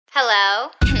Hello?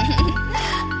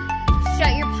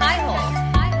 Shut your pie hole.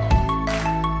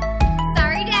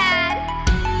 Sorry, Dad.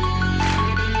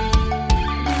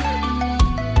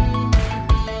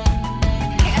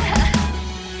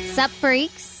 Sup,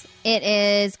 freaks? It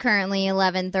is currently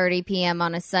 11:30 p.m.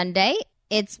 on a Sunday.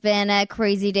 It's been a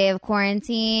crazy day of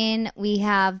quarantine. We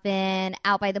have been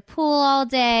out by the pool all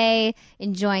day,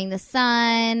 enjoying the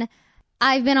sun.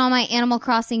 I've been on my Animal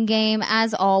Crossing game,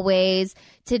 as always.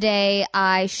 Today,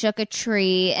 I shook a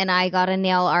tree and I got a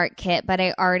nail art kit, but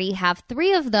I already have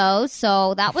 3 of those,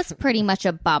 so that was pretty much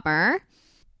a bummer.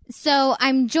 So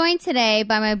I'm joined today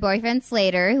by my boyfriend,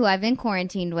 Slater, who I've been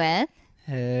quarantined with.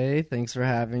 Hey, thanks for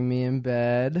having me in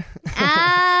bed.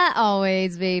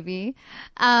 Always, baby.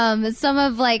 Some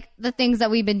of, the things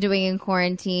that we've been doing in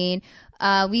quarantine,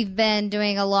 we've been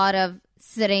doing a lot of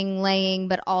sitting, laying,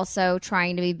 but also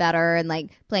trying to be better and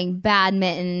playing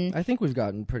badminton. I think we've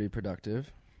gotten pretty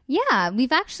productive. Yeah,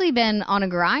 we've actually been on a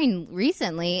grind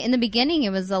recently. In the beginning, it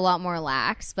was a lot more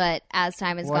lax, but as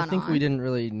time has gone on. I think we didn't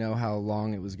really know how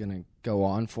long it was going to go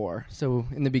on for. So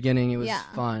in the beginning, it was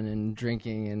fun and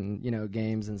drinking and,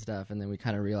 games and stuff. And then we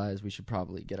kind of realized we should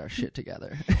probably get our shit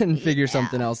together and figure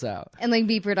something else out. And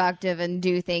be productive and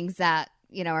do things that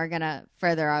are going to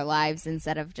further our lives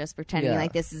instead of just pretending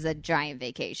like this is a giant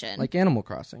vacation. Like Animal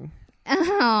Crossing.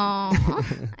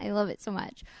 Oh, I love it so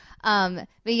much. But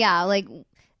yeah,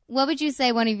 what would you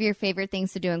say one of your favorite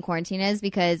things to do in quarantine is?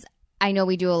 Because I know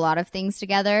we do a lot of things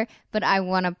together, but I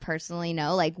want to personally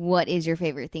know, what is your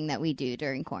favorite thing that we do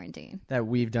during quarantine? That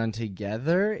we've done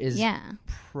together is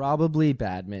probably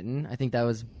badminton. I think that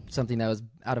was something that was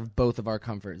out of both of our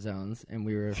comfort zones. And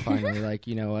we were finally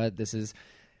you know what,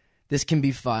 this can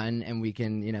be fun and we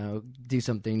can, do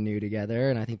something new together.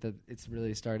 And I think that it's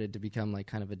really started to become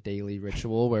kind of a daily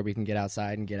ritual where we can get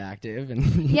outside and get active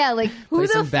and play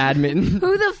some badminton.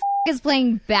 Who the is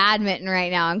playing badminton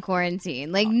right now in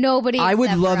quarantine? Nobody. I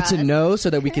would love to know so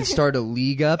that we could start a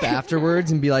league up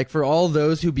afterwards and be for all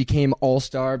those who became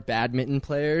all-star badminton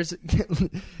players,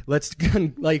 let's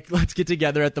get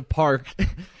together at the park.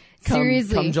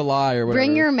 Seriously, come July or whatever.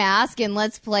 Bring your mask and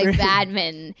let's play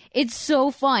badminton. It's so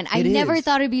fun. I never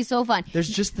thought it'd be so fun. There's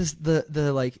just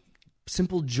the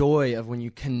simple joy of when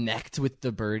you connect with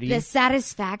the birdie. The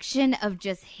satisfaction of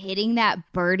just hitting that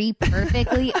birdie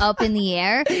perfectly up in the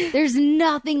air. There's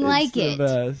nothing like it. It's the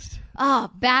best. Oh,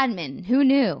 badminton. Who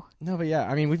knew? No, but yeah,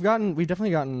 I mean, we've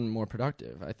definitely gotten more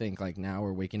productive. I think now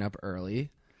we're waking up early,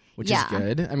 which is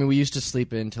good. I mean, we used to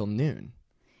sleep until noon.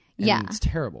 And it's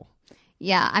terrible.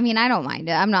 Yeah, I mean, I don't mind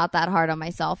it. I'm not that hard on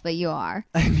myself, but you are.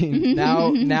 I mean,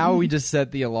 now we just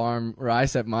set the alarm, or I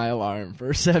set my alarm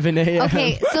for 7 a.m.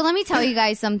 Okay, so let me tell you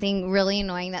guys something really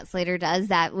annoying that Slater does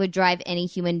that would drive any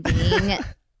human being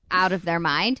out of their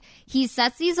mind. He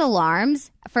sets these alarms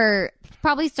for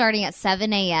probably starting at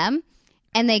 7 a.m.,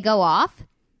 and they go off,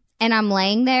 and I'm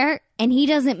laying there, and he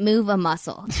doesn't move a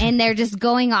muscle, and they're just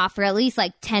going off for at least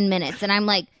 10 minutes, and I'm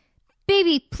like,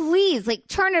 baby, please,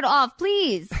 turn it off,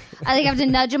 please. I have to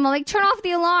nudge him. I'm turn off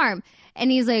the alarm. And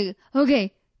he's like,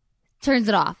 okay, turns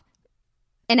it off.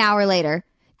 An hour later,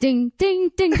 ding,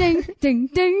 ding, ding, ding, ding,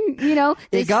 ding.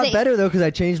 It got better though because I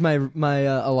changed my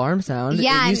alarm sound.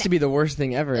 Yeah, it used to be the worst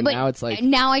thing ever, and now it's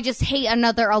now I just hate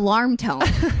another alarm tone.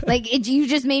 You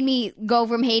just made me go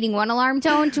from hating one alarm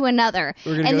tone to another.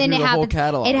 We're gonna go through the whole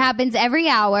catalog. It happens every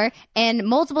hour and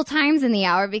multiple times in the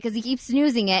hour because he keeps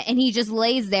snoozing it, and he just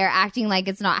lays there acting like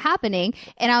it's not happening.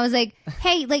 And I was like,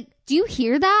 hey, do you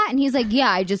hear that? And he's like, yeah,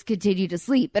 I just continue to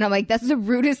sleep. And I'm like, that's the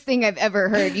rudest thing I've ever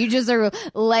heard. You just are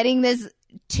letting this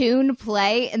tune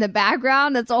play in the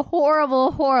background. That's a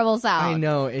horrible, horrible sound. I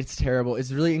know, it's terrible.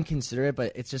 It's really inconsiderate,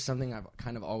 but it's just something I've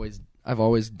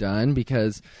always done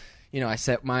because I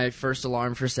set my first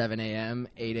alarm for 7 a.m.,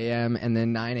 8 a.m., and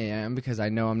then 9 a.m. because I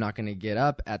know I'm not going to get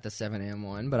up at the 7 a.m.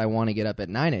 one, but I want to get up at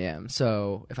 9 a.m.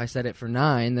 So if I set it for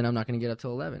 9, then I'm not going to get up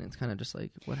till 11. It's kind of just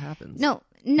what happens? No,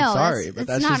 I'm sorry, but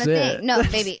that's not just a it. thing. No,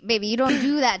 baby, you don't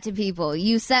do that to people.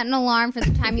 You set an alarm for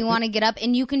the time you want to get up,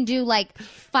 and you can do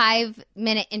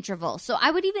 5-minute intervals. So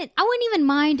I wouldn't even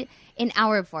mind an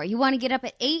hour before. You want to get up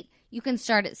at 8, you can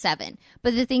start at 7.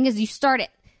 But the thing is, you start at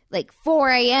 4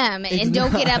 a.m. and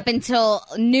don't get up until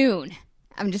noon.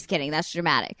 I'm just kidding. That's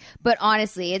dramatic. But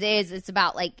honestly, it is. It's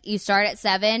about you start at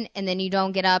 7 and then you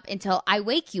don't get up until I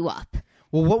wake you up.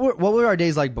 Well, what were our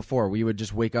days like before? We would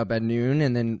just wake up at noon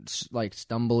and then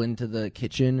stumble into the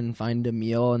kitchen and find a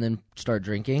meal and then start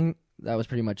drinking. That was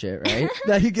pretty much it, right?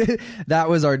 That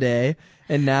was our day.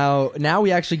 And now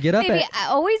we actually get up. Baby, I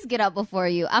always get up before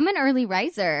you. I'm an early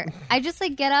riser. I just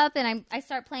get up and I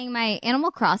start playing my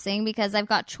Animal Crossing because I've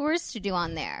got chores to do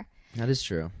on there. That is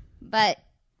true. But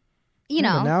you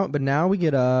know. But now we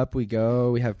get up, we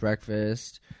go, we have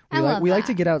breakfast. We like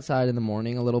to get outside in the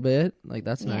morning a little bit. Like,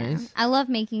 that's nice. I love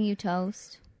making you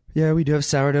toast. Yeah, we do have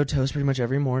sourdough toast pretty much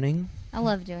every morning. I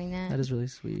love doing that. That is really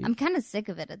sweet. I'm kind of sick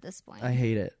of it at this point. I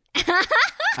hate it.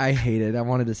 I hate it. I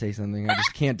wanted to say something. I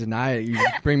just can't deny it. You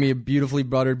bring me a beautifully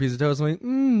buttered piece of toast. I'm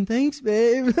like, thanks,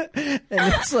 babe. And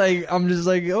it's like, I'm just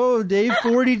like, oh, day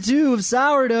 42 of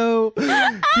sourdough.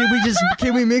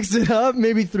 Can we mix it up?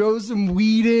 Maybe throw some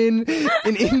wheat in,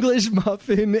 an English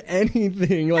muffin,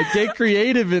 anything. Like, get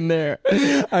creative in there.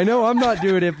 I know I'm not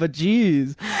doing it, but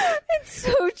geez. It's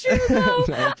so true, though.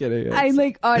 No, I'm kidding. I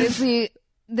like, honestly,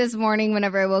 this morning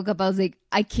whenever I woke up, I was like,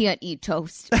 I can't eat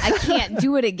toast. I can't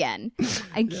do it again.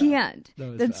 I can't.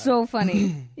 That's so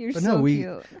funny. You're so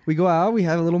cute. We go out, we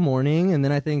have a little morning, and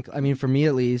then I think, for me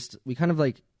at least, we kind of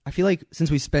like, I feel like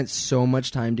since we spent so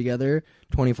much time together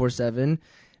 24/7,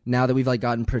 now that we've like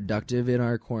gotten productive in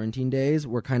our quarantine days,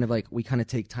 we're kind of like, we kind of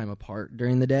take time apart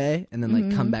during the day and then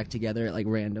like come back together at like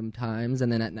random times.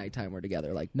 And then at nighttime we're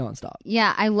together like nonstop.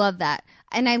 Yeah, I love that.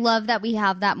 And I love that we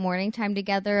have that morning time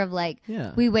together of like,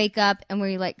 we wake up and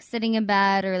we're like sitting in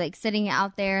bed or like sitting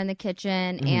out there in the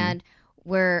kitchen and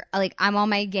we're like, I'm on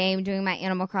my game doing my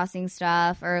Animal Crossing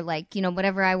stuff or like, you know,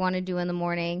 whatever I want to do in the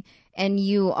morning. And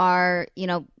you are, you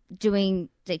know, doing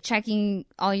like checking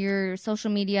all your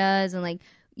social medias and like,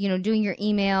 you know, doing your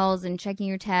emails and checking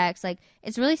your texts. Like,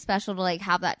 it's really special to like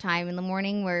have that time in the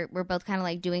morning where we're both kind of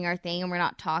like doing our thing and we're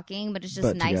not talking, but it's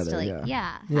just nice together, to like,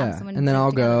 have someone. And then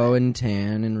I'll go and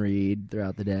tan and read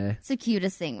throughout the day. It's the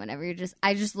cutest thing whenever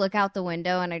I just look out the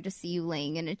window and I just see you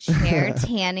laying in a chair,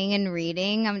 tanning and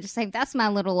reading. I'm just like, that's my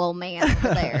little old man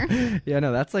over there. Yeah,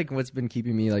 no, that's like what's been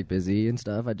keeping me like busy and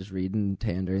stuff. I just read and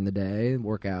tan during the day,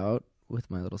 work out with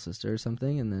my little sister or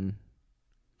something, and then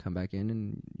come back in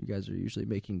and you guys are usually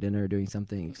making dinner or doing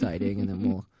something exciting and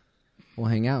then we'll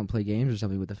hang out and play games or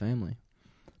something with the family.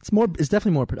 It's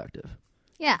definitely more productive.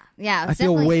 Yeah. I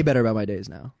feel way better about my days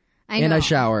now. I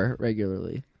shower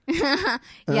regularly.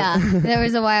 Yeah, there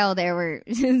was a while there where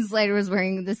Slater was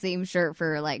wearing the same shirt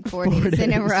for like 4 days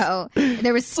in a row.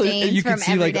 There was stains you from could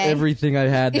see every like day. Everything I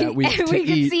had that week to we eat.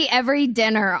 could see every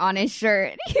dinner on his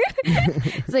shirt.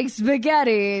 It's like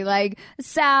spaghetti, like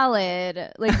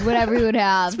salad, like whatever he would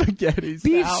have. Spaghetti,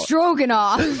 beef salad.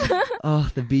 stroganoff. Oh,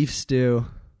 the beef stew.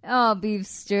 Oh, beef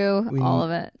stew, all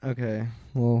of it. Okay,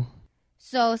 well.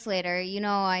 So Slater, you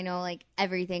know I know like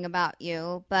everything about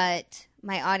you, but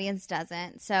my audience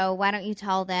doesn't. So why don't you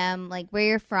tell them like where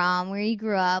you're from, where you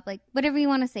grew up, like whatever you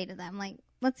want to say to them. Like,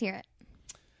 let's hear it.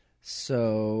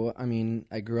 So, I mean,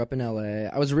 I grew up in LA.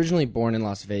 I was originally born in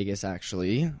Las Vegas,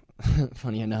 actually,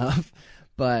 funny enough.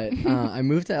 But I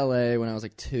moved to LA when I was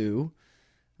like 2.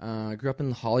 I grew up in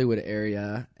the Hollywood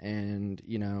area and,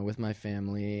 you know, with my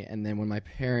family. And then when my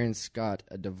parents got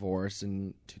a divorce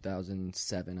in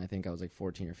 2007, I think I was like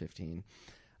 14 or 15.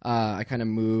 I kind of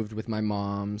moved with my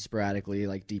mom sporadically,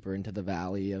 like deeper into the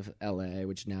valley of LA,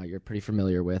 which now you're pretty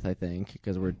familiar with, I think,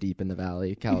 because we're deep in the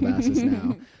valley, Calabasas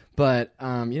now. But,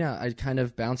 I kind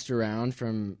of bounced around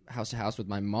from house to house with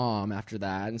my mom after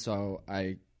that. And so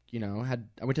I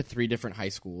went to 3 different high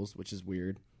schools, which is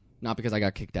weird. Not because I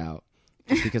got kicked out,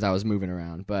 just because I was moving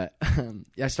around. But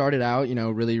I started out,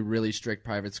 really, really strict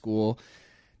private school.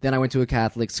 Then I went to a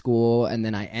Catholic school, and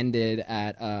then I ended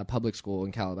at a public school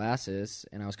in Calabasas,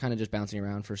 and I was kind of just bouncing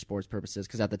around for sports purposes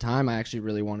because at the time I actually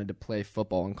really wanted to play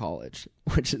football in college,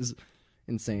 which is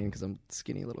insane because I'm a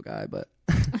skinny little guy, but...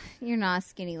 You're not a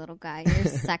skinny little guy. You're a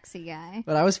sexy guy.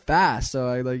 But I was fast, so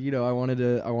I wanted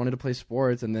to play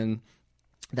sports, and then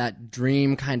that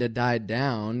dream kind of died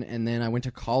down, and then I went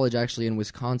to college actually in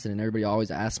Wisconsin, and everybody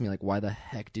always asked me, like, why the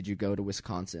heck did you go to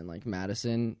Wisconsin? Like,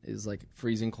 Madison is, like,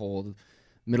 freezing cold,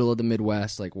 middle of the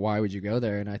Midwest, like, why would you go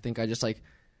there? And I think I just, like,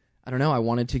 I don't know, I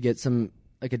wanted to get some,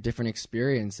 like, a different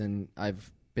experience, and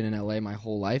I've been in LA my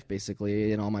whole life,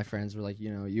 basically, and all my friends were, like,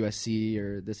 USC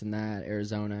or this and that,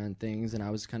 Arizona and things, and I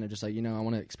was kind of just like, I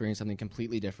want to experience something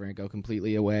completely different, go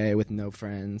completely away with no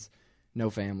friends,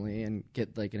 no family, and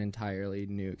get, like, an entirely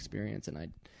new experience, and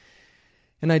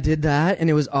I did that, and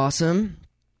it was awesome.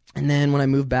 And then when I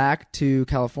moved back to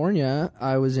California,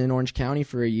 I was in Orange County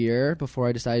for a year before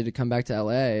I decided to come back to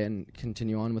LA and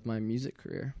continue on with my music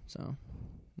career. So,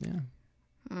 yeah.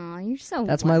 Oh, you're so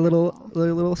That's wonderful. my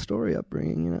little story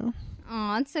upbringing,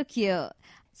 Oh, it's so cute.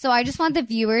 So I just want the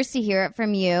viewers to hear it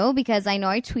from you because I know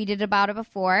I tweeted about it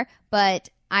before, but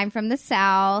I'm from the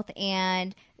South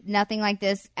and nothing like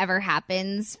this ever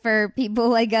happens for people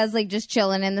like us, like just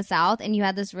chilling in the South. And you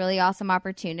had this really awesome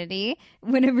opportunity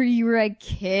whenever you were a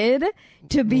kid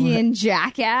to be in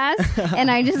Jackass.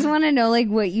 And I just want to know like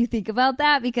what you think about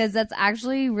that because that's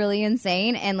actually really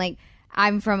insane. And like,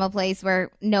 I'm from a place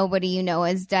where nobody you know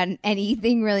has done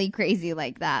anything really crazy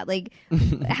like that. Like,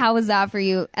 how was that for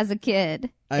you as a kid?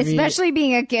 Especially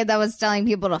being a kid that was telling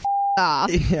people to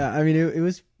off. Yeah, I mean,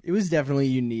 it was definitely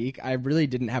unique. I really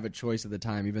didn't have a choice at the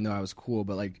time, even though I was cool.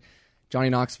 But like, Johnny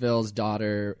Knoxville's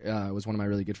daughter was one of my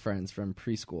really good friends from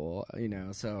preschool,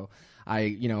 so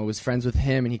I, was friends with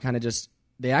him, and he kind of just,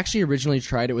 they actually originally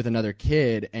tried it with another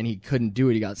kid, and he couldn't do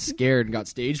it. He got scared and got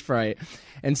stage fright.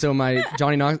 And so my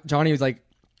Johnny was like,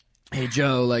 hey,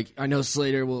 Joe, like, I know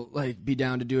Slater will like be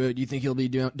down to do it. Do you think he'll be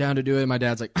down to do it? And my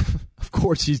dad's like, of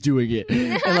course he's doing it.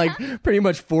 And like pretty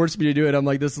much forced me to do it. I'm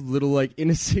like this little like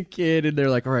innocent kid. And they're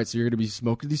like, all right, so you're going to be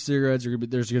smoking these cigarettes.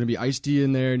 There's going to be iced tea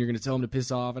in there, and you're going to tell him to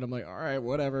piss off. And I'm like, all right,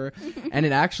 whatever. And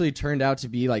it actually turned out to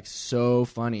be like so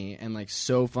funny and like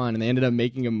so fun. And they ended up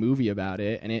making a movie about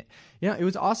it. And it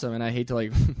was awesome. And I hate to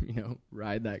like,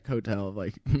 ride that coattail of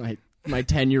like my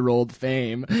 10-year-old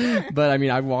fame, but I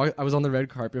mean, I was on the red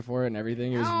carpet for it and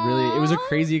everything. It was a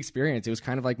crazy experience. It was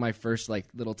kind of like my first like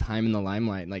little time in the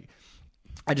limelight. And, like,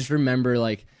 I just remember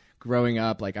like growing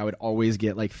up, like I would always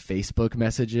get like Facebook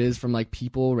messages from like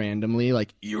people randomly,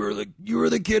 like you were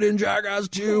the kid in Jackass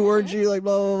 2, weren't you? Like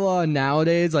blah blah blah. And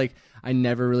nowadays, like I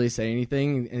never really say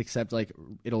anything except like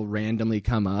it'll randomly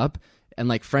come up. And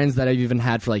like friends that I've even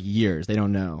had for like years, they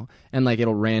don't know, and like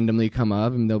it'll randomly come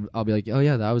up, and I'll be like, oh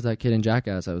yeah, that was that kid in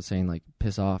Jackass I was saying like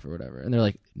piss off or whatever, and they're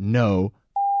like, no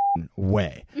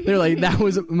way. They're like, that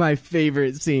was my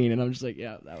favorite scene, and I'm just like,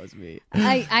 yeah, that was me.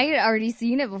 I had already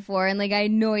seen it before, and like I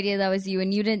had no idea that was you,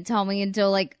 and you didn't tell me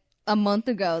until like a month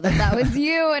ago that was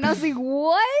you, and I was like,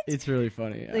 what? It's really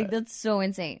funny. Like that's so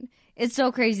insane. It's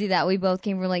so crazy that we both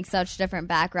came from like such different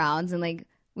backgrounds, and like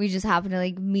we just happened to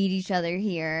like meet each other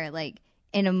here, like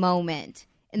in a moment,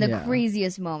 in the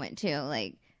craziest moment too.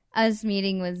 Like us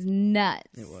meeting was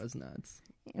nuts. It was nuts.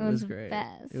 It was great.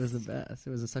 Best. It was the best. It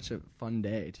was such a fun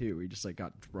day too. We just like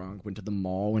got drunk, went to the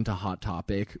mall, went to Hot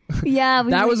Topic. Yeah,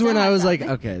 that was when I was like,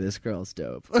 okay, this girl's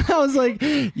dope. I was like,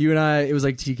 you and I. It was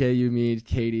like TK, you, me,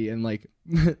 Katie, and like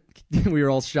we were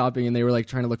all shopping, and they were like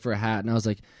trying to look for a hat, and I was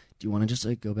like, do you want to just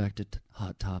like go back to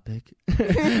Hot Topic?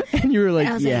 And you were like,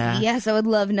 yeah. Like, yes, I would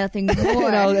love nothing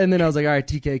more. and then I was like, all right,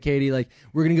 TK, Katie, like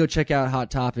we're going to go check out Hot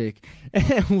Topic.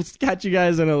 And we'll catch you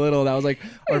guys in a little. That was like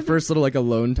our first little like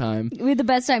alone time. We had the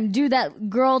best time. Dude, that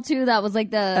girl too, that was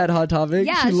like at Hot Topic.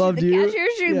 Yeah, she loved you. Cashier,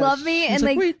 she loved me. And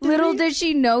like little did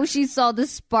she know she saw the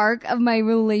spark of my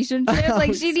relationship.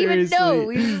 Like she didn't even know.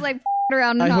 We were just like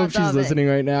around. I hope she's listening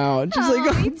right now. And she's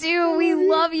like, me too. We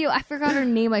love you. I forgot her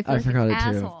name. I forgot it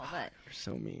asshole, too. But you're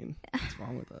so mean. What's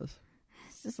wrong with us?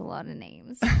 It's just a lot of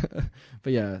names.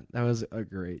 But yeah, that was a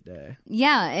great day.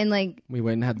 Yeah, and like we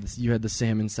went and had this. You had the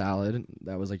salmon salad.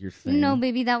 That was like your thing. No,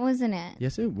 baby, that wasn't it.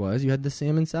 Yes, it was. You had the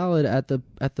salmon salad at the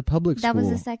public school. That was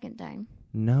the second time.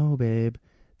 No, babe.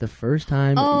 The first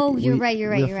time. Oh, you're right. You're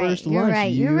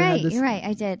right.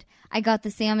 I did. I got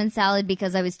the salmon salad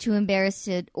because I was too embarrassed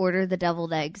to order the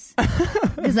deviled eggs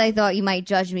because I thought you might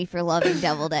judge me for loving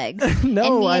deviled eggs.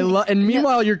 No, and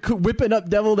meanwhile you're whipping up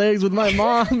deviled eggs with my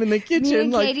mom in the kitchen. Me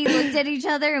and Katie looked at each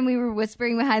other and we were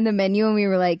whispering behind the menu and we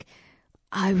were like,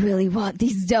 I really want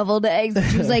these deviled eggs. And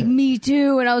she was like, me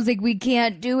too. And I was like, we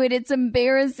can't do it. It's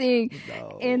embarrassing.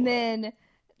 No. And then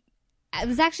it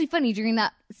was actually funny. During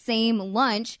that same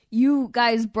lunch, you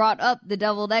guys brought up the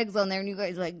deviled eggs on there, and you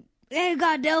guys were like, hey,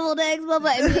 got deviled eggs, blah,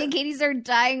 blah. And me and Katie started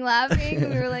dying laughing.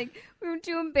 And we were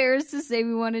too embarrassed to say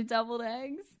we wanted deviled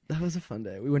eggs. That was a fun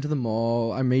day. We went to the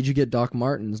mall. I made you get Doc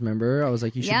Martens, remember? I was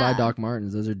like, you should buy Doc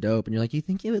Martens. Those are dope. And you're like, you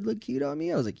think it would look cute on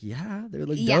me? I was like, yeah, they would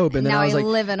look dope. And then I was like,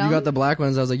 you got the black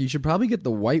ones. I was like, you should probably get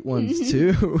the white ones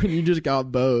too. And you just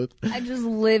got both. I just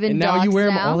live in and Docs now you wear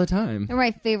them all the time. They're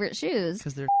my favorite shoes.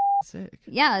 Because they're sick.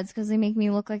 Yeah, it's because they make me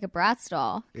look like a Bratz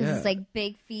doll. Because it's like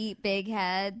big feet, big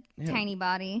head, tiny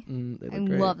body. I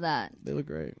love that. They look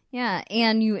great. Yeah,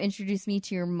 and you introduced me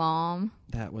to your mom.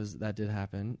 That did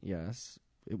happen. Yes.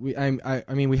 I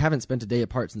mean, we haven't spent a day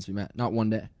apart since we met. Not one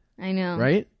day. I know.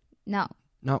 Right? No.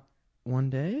 Not one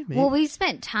day? Maybe? Well, we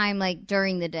spent time like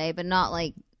during the day, but not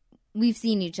like we've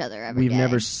seen each other every day. We've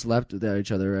never slept without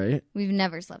each other, right? We've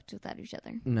never slept without each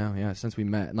other. No, yeah, since we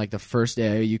met. And like the first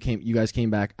day you guys came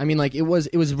back. I mean, like it was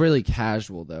really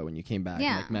casual though when you came back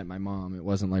and like met my mom. It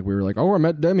wasn't like we were like, oh, I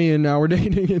met Demi and now we're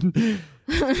dating and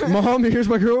Mom, here's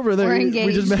my girl over there. We're engaged.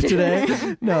 We just met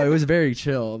today. No, it was very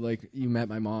chill. Like you met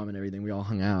my mom and everything. We all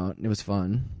hung out. It was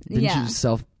fun. Didn't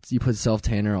you put self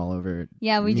tanner all over it?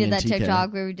 Yeah, we did that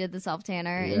TikTok where we did the self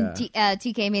tanner, and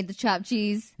TK made the chopped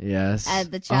cheese. Yes,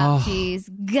 the chopped cheese.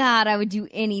 God, I would do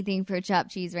anything for a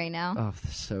chopped cheese right now. Oh,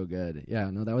 so good. Yeah,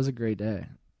 no, that was a great day.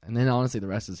 And then honestly, the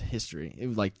rest is history. It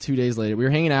was like 2 days later. We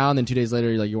were hanging out, and then 2 days later,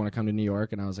 you're like, you want to come to New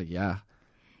York? And I was like, yeah.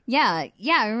 Yeah,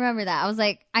 I remember that. I was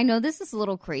like, I know this is a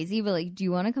little crazy, but like, do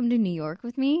you want to come to New York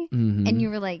with me? Mm-hmm. And you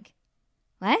were like,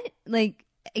 what? Like,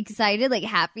 excited, like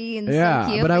happy and yeah,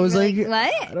 so cute. but I was like,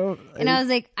 what? I was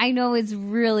like, I know it's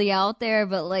really out there,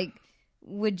 but like,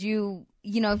 would you,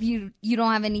 if you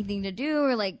don't have anything to do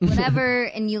or like whatever,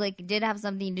 and you like did have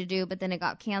something to do, but then it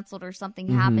got canceled or something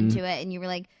happened to it, and you were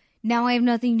like, now I have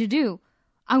nothing to do.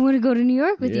 I want to go to New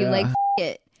York with you. Like,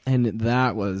 it. And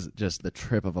that was just the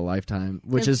trip of a lifetime,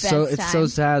 which is it's so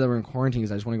sad that we're in quarantine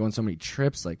because I just want to go on so many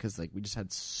trips, like, because like we just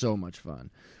had so much fun.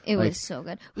 It like, was so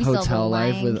good. We hotel saw the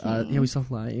life Lion with King. we saw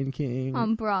Lion King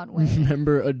on Broadway.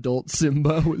 Remember adult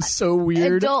Simba was so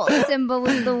weird. Adult Simba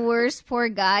was the worst. Poor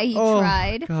guy. He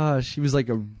tried. Gosh, he was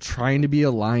like trying to be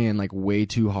a lion like way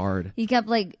too hard. He kept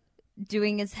like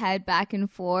doing his head back and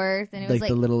forth, and it was like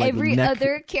the little, every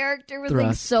other character was thrust.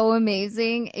 Like so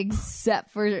amazing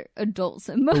except for adult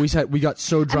Simba. We got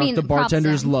so drunk. The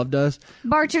bartenders loved us.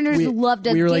 Bartenders loved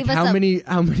us. We were like, how many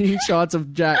shots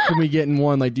of Jack can we get in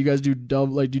one? Like, do you guys do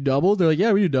doubles? They're like,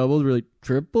 yeah, we do doubles. We're like,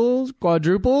 triples,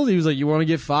 quadruples. He was like, you want to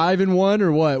get 5 in one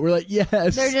or what? We're like,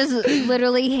 yes. They're just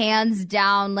literally hands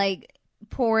down like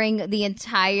pouring the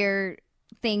entire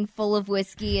thing full of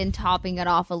whiskey and topping it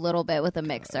off a little bit with a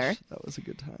mixer. Gosh, that was a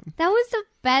good time. That was the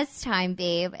best time,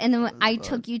 babe. And then I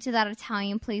took you to that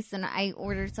Italian place and I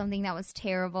ordered something that was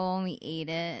terrible and we ate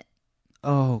it.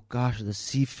 Oh gosh, the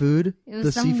seafood,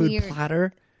 the seafood weird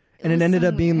platter, and it ended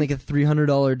up being like a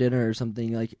 $300 dinner or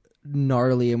something like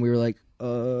gnarly, and we were like,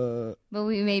 But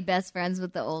we made best friends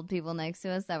with the old people next to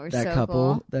us that were that so couple,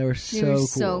 cool. they were so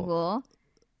cool.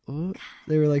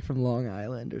 They were like from Long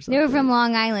Island or something. They were from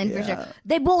Long Island for sure.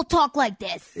 They both talk like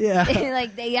this. Yeah.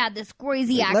 Like they had this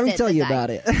crazy accent. Let me tell you about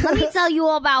it. Let me tell you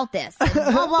all about this. And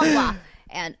blah, blah, blah.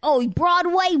 And,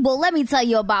 Broadway? Well, let me tell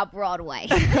you about Broadway.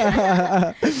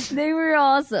 They were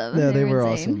awesome. Yeah, they were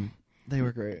awesome. They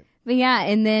were great. But yeah,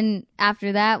 and then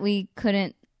after that, we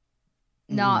couldn't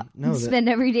spend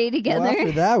every day together. Well,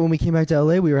 after that, when we came back to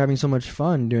LA, we were having so much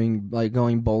fun doing like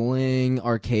going bowling,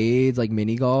 arcades, like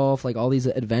mini golf, like all these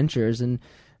adventures, and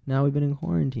now we've been in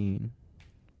quarantine.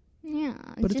 Yeah,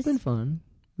 but it's been fun.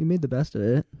 We made the best of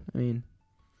it. I mean,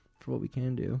 for what we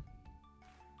can do.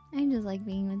 I just like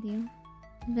being with you,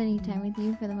 spending time with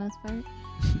you for the most part.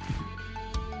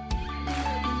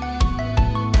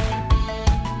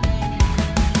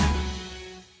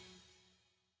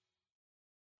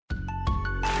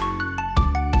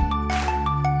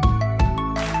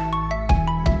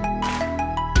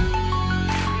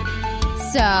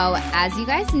 So, as you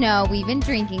guys know, we've been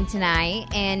drinking tonight,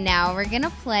 and now we're going to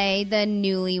play the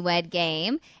Newlywed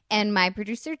Game. And my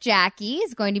producer, Jackie,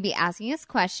 is going to be asking us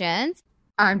questions.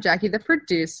 I'm Jackie, the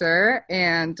producer,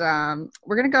 and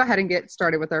we're going to go ahead and get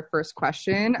started with our first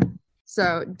question.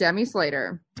 So, Demi,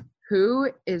 Slater, who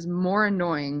is more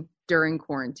annoying during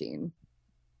quarantine?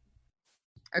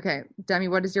 Okay, Demi,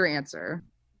 what is your answer?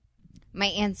 My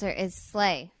answer is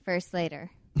Slay for Slater.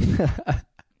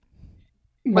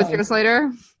 What's your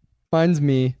Slater? Mine's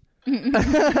me.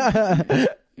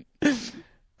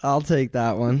 I'll take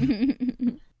that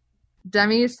one.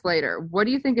 Demi, Slater, what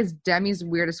do you think is Demi's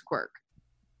weirdest quirk?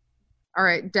 All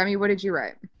right, Demi, what did you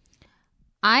write?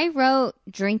 I wrote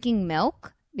drinking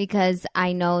milk because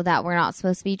I know that we're not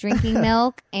supposed to be drinking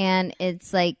milk, and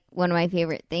it's like one of my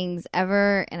favorite things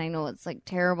ever, and I know it's like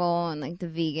terrible, and like the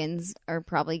vegans are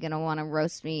probably going to want to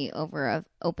roast me over an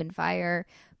open fire.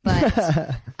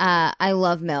 But I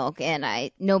love milk,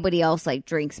 and nobody else like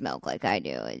drinks milk like I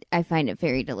do. I find it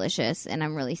very delicious, and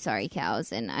I'm really sorry,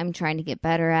 cows, and I'm trying to get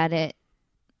better at it.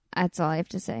 That's all I have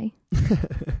to say.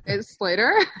 Is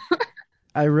Slater?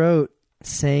 I wrote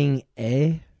saying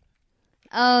a.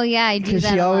 Oh yeah, I do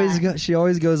that. She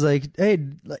always goes like, "Hey,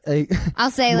 like,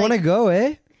 I'll say, you like, want to go,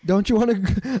 eh? Don't you want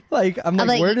to?" Like, I'm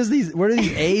like, where do these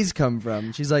A's come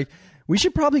from? She's like, "We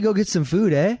should probably go get some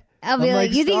food, eh?" I'll be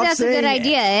like, you think that's a good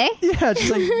idea, eh? Yeah,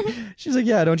 she's like,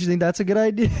 yeah, don't you think that's a good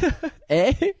idea?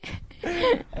 Eh?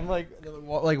 I'm like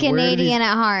Canadian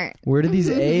at heart. Where did these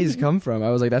A's come from? I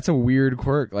was like, that's a weird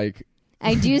quirk. Like,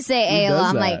 I do say A a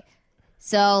lot. I'm like,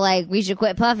 so like we should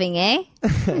quit puffing, eh?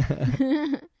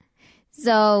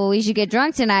 So we should get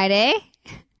drunk tonight, eh?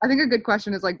 I think a good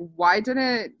question is like, why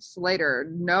didn't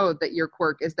Slater know that your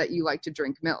quirk is that you like to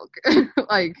drink milk?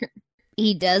 Like,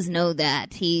 he does know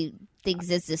that. He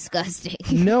thinks it's disgusting.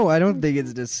 No, I don't think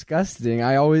it's disgusting.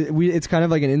 It's kind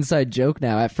of like an inside joke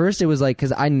now. At first it was like,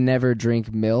 because I never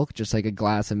drink milk, just like a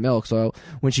glass of milk. So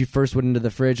when she first went into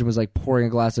the fridge and was like pouring a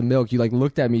glass of milk, you like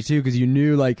looked at me too, because you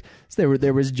knew like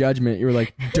there was judgment. You were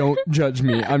like, don't judge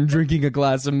me. I'm drinking a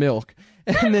glass of milk.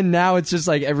 And then now it's just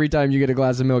like every time you get a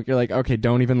glass of milk, you're like, okay,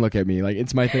 don't even look at me. Like,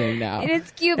 it's my thing now. And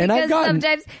it's cute And because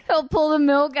sometimes he'll pull the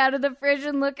milk out of the fridge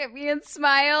and look at me and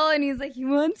smile. And he's like, you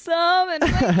want some? And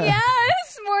I'm like,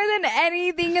 yes, more than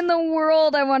anything in the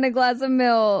world, I want a glass of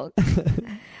milk.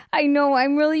 I know,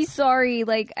 I'm really sorry.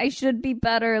 Like, I should be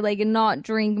better, like, and not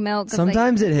drink milk.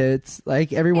 Sometimes it hits.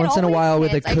 Like, every once in a while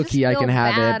with a cookie, I can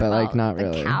have it, but, like, not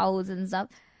really. Cows and stuff.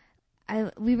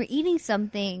 We were eating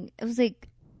something. It was, like,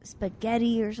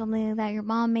 spaghetti or something like that your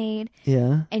mom made.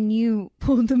 Yeah. And you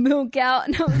pulled the milk out,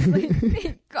 and I was like,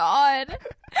 thank God.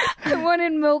 I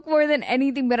wanted milk more than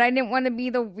anything, but I didn't want to be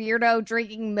the weirdo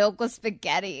drinking milk with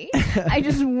spaghetti. I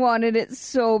just wanted it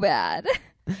so bad.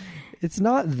 It's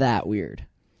not that weird.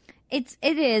 It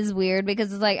is weird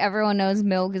because it's like everyone knows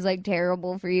milk is like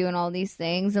terrible for you and all these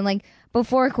things. And like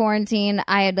before quarantine,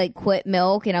 I had like quit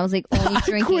milk and I was like only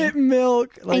drinking. Quit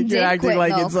milk? Like you're acting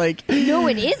like milk. It's like. No,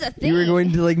 it is a thing. You were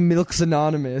going to like Milk's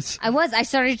Anonymous. I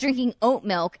started drinking oat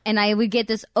milk and I would get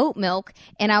this oat milk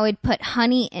and I would put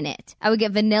honey in it. I would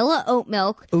get vanilla oat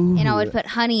milk and I would put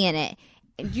honey in it.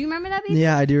 Do you remember that, baby?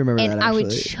 Yeah, I do remember that. And I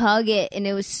would chug it and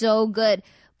it was so good.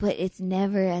 But it's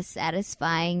never as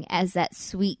satisfying as that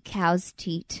sweet cow's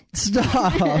teat.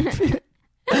 Stop.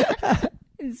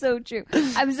 It's so true.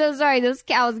 I'm so sorry. Those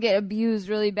cows get abused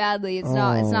really badly. It's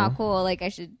not cool. Like, I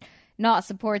should not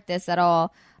support this at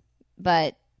all.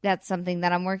 But that's something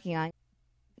that I'm working on.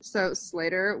 So,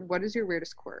 Slater, what is your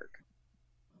weirdest quirk?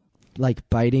 Like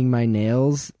biting my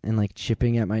nails and like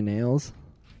chipping at my nails.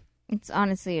 It's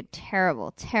honestly a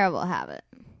terrible, terrible habit.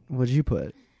 What did you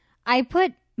put? I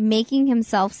put making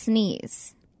himself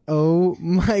sneeze. Oh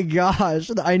my gosh.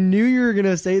 I knew you were going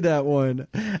to say that one.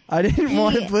 I didn't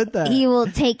want to put that. He will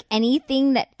take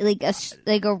anything that like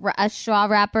a straw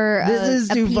wrapper, a piece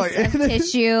of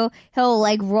tissue. He'll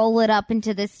like roll it up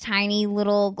into this tiny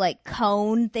little like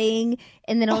cone thing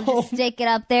and then he'll just stick it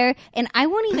up there. And I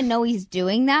won't even know he's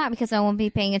doing that because I won't be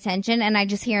paying attention. And I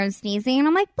just hear him sneezing and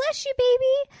I'm like, bless you,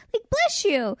 baby. Like, bless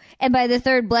you. And by the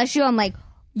third bless you, I'm like,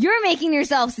 you're making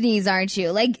yourself sneeze, aren't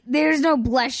you? Like, there's no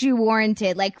bless you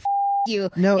warranted. Like, you.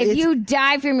 No, if you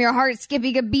die from your heart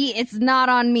skipping a beat, it's not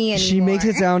on me anymore. She makes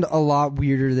it sound a lot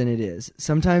weirder than it is.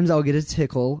 Sometimes I'll get a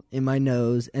tickle in my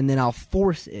nose, and then I'll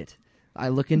force it. I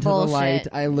look into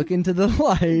the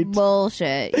light.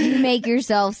 Bullshit. You make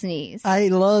yourself sneeze. I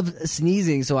love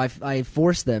sneezing, so I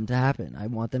force them to happen. I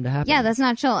want them to happen. Yeah, that's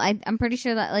not chill. I'm pretty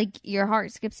sure that, like, your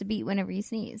heart skips a beat whenever you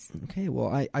sneeze. Okay,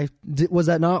 well, was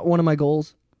that not one of my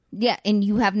goals? Yeah, and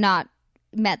you have not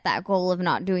met that goal of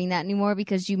not doing that anymore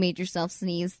because you made yourself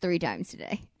sneeze 3 times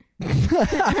today. He's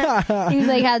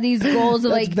like had these goals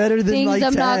of like things like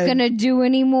I'm not gonna do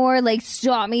anymore. Like,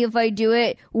 stop me if I do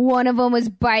it. One of them was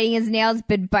biting his nails.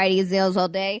 Been biting his nails all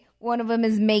day. One of them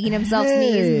is making himself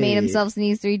sneeze. Made himself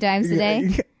sneeze 3 times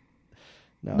today.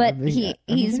 No, but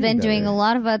he's been doing a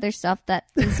lot of other stuff that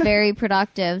is very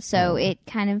productive. So it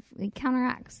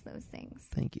counteracts those things.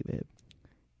 Thank you, babe.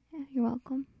 Yeah, you're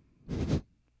welcome.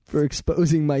 For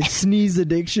exposing my sneeze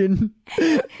addiction.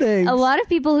 Thanks. A lot of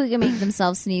people who can make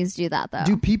themselves sneeze do that, though.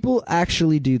 Do people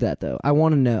actually do that, though? I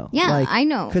want to know. Yeah, like, I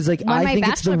know. Because like I think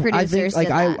it's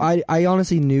I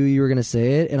honestly knew you were gonna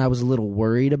say it, and I was a little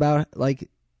worried about like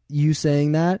you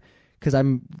saying that because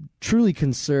I'm truly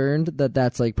concerned that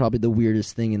that's like probably the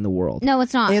weirdest thing in the world. No,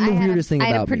 it's not. And the weirdest thing about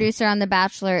me. I had a producer on The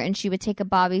Bachelor, and she would take a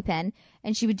bobby pin.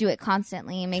 And she would do it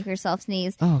constantly and make herself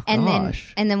sneeze. Oh,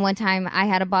 gosh. And then one time I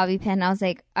had a bobby pin. And I was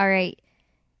like, all right,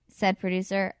 said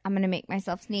producer, I'm going to make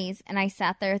myself sneeze. And I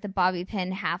sat there with the bobby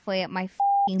pin halfway up my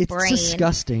brain. It's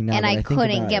disgusting now. And I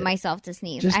couldn't get myself to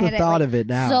sneeze. Just I had the thought of it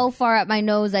now. So far up my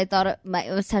nose, I thought it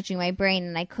was touching my brain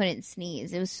and I couldn't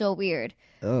sneeze. It was so weird.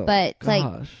 Oh, but gosh.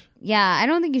 like, yeah, I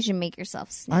don't think you should make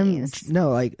yourself sneeze.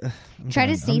 Try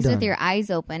to sneeze with your eyes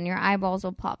open. Your eyeballs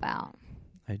will pop out.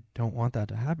 I don't want that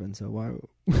to happen, so why?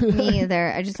 Me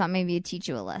either. I just thought maybe it'd teach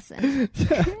you a lesson.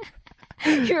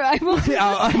 Your eyeballs.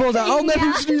 Eyeballs out. I'll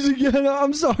never sneeze again.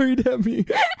 I'm sorry, Demi. You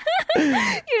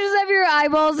just have your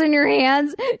eyeballs in your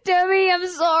hands. Demi, I'm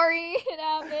sorry. It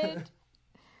happened.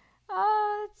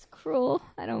 It's cruel.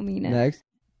 I don't mean it. Next.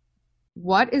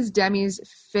 What is Demi's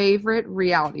favorite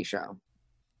reality show?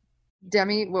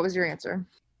 Demi, what was your answer?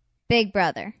 Big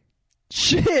Brother.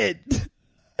 Shit.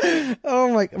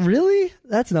 Oh my, really?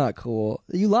 That's not cool.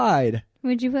 You lied.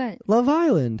 What'd you put? Love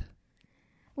Island.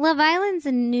 Love Island's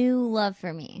a new love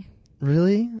for me.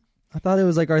 Really? I thought it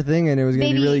was like our thing, and it was going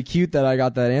to be Maybe- really cute that I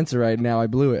got that answer right. Now I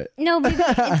blew it. No,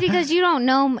 it's because you don't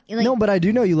know. Like, No, but I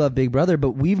do know you love Big Brother,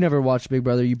 but we've never watched Big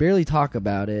Brother. You barely talk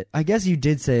about it. I guess you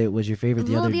did say it was your favorite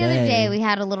the other day. The other day we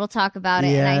had a little talk about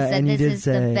it, and I said this is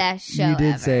the best show You did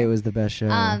ever. say it was the best show.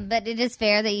 But it is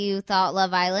fair that you thought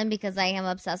Love Island because I am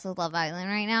obsessed with Love Island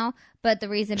right now. But the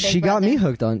reason You got me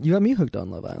hooked on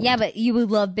Love Island. Yeah, but you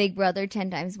would love Big Brother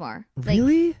 10 times more. Like,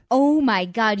 really? Oh my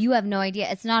God, you have no idea.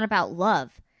 It's not about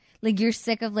love. Like, you're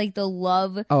sick of like the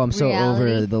love. Oh, I'm so reality.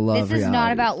 over the love. This is not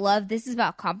reality. about love. This is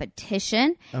about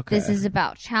competition. Okay. This is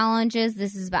about challenges.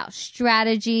 This is about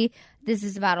strategy. This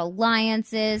is about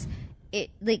alliances.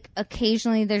 It like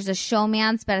occasionally there's a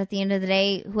showmance, but at the end of the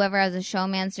day, whoever has a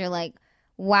showmance, you're like,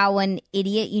 wow, an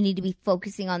idiot. You need to be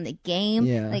focusing on the game.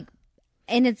 Yeah. Like,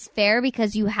 and it's fair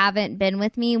because you haven't been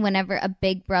with me whenever a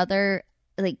Big Brother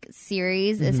like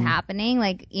series is happening,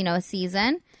 like, you know, a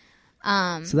season.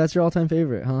 So that's your all-time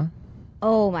favorite, huh?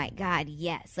 Oh my God,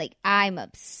 yes. Like, I'm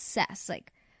obsessed.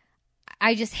 Like,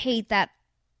 I just hate that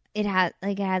it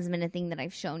hasn't been a thing that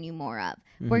I've shown you more of.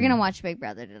 We're gonna watch Big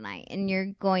Brother tonight, and you're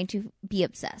going to be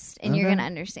obsessed, and you're gonna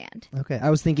understand. Okay, I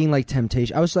was thinking like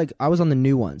Temptation. I was on the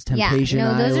new ones. Temptation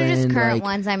yeah, no, those Island, are just current like,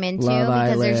 ones I'm into Love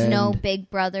because there's no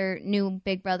Island. new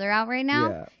Big Brother out right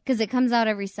now because it comes out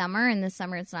every summer, and this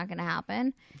summer it's not gonna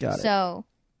happen. Got it. So,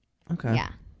 okay, yeah,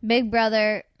 Big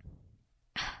Brother.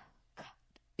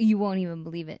 You won't even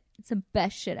believe it. It's the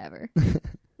best shit ever.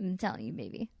 I'm telling you,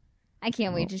 baby. I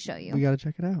can't wait to show you. We gotta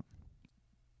check it out.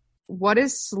 What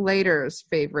is Slater's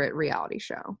favorite reality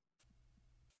show?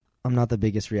 I'm not the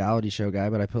biggest reality show guy,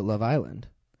 but I put Love Island.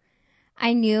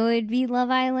 I knew it'd be Love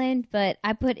Island, but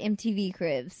I put MTV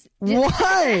Cribs.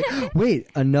 Why? Wait,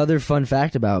 another fun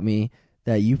fact about me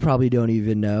that you probably don't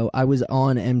even know. I was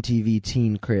on MTV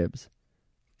Teen Cribs.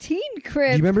 Teen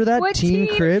Cribs. Do you remember that? What Teen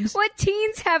Cribs? What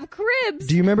teens have cribs?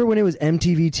 Do you remember when it was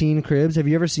MTV Teen Cribs? Have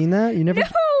you ever seen that? You never. No,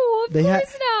 of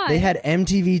course not. They had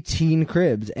MTV Teen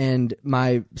Cribs, and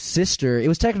my sister. It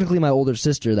was technically my older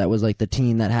sister that was like the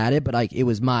teen that had it, but like it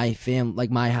was my like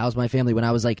my house, my family when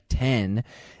I was like 10.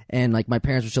 And like my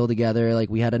parents were still together. Like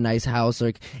we had a nice house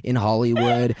like in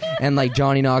Hollywood, and like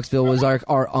Johnny Knoxville was our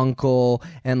uncle,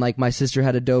 and like my sister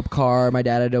had a dope car, my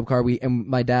dad had a dope car. And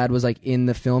my dad was like in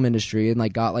the film industry and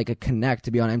like got like a connect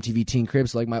to be on MTV Teen Crib.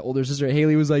 So like my older sister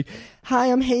Haley was like, "Hi,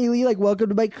 I'm Haley. Like welcome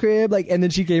to my crib." Like, and then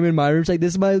she came in my room. She's like,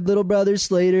 "This is my little brother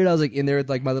Slater." And I was like in there with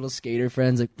like my little skater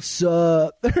friends, like "What's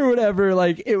up?" or whatever.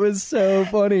 Like it was so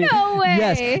funny. No way.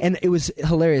 Yes, and it was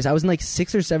hilarious. I was in like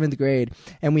 6th or 7th grade,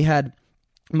 and we had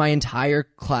my entire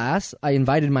class. I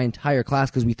invited my entire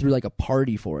class because we threw like a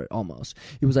party for it. Almost,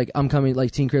 it was like I'm coming,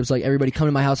 like Teen Cribs, like everybody come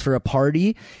to my house for a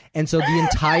party. And so the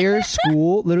entire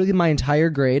school, literally my entire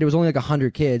grade, it was only like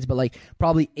 100 kids, but like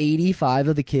probably 85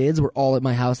 of the kids were all at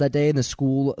my house that day. And the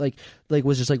school like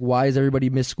was just like, why is everybody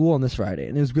miss school on this Friday?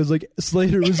 And it was because like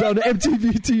Slater was on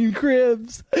MTV Teen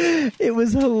Cribs. It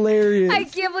was hilarious. I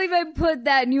can't believe I put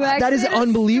that, and you actually That is had a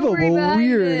unbelievable. story behind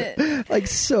Weird. it. Like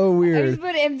so I weird. just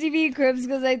put MTV Cribs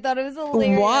because I thought it was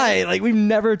hilarious. Why? Like we've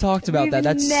never talked about We've that.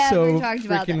 That's never so talked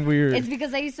about freaking that. weird. It's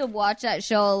because I used to watch that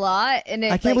show a lot, and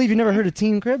I can't believe you never heard of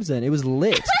Teen Cribs then. It was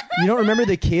lit. You don't remember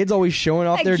the kids always showing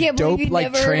off I their can't believe dope you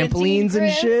like never heard of Teen trampolines and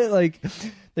Cribs. shit? Like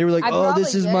they were like, I "Oh,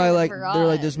 this probably is did. my I like forgot. they're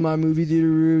like this is my movie theater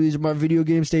room. These are my video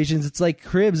game stations." It's like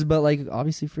Cribs, but like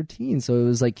obviously for teens. So it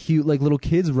was like cute like little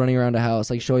kids running around a house,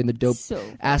 like showing the dope So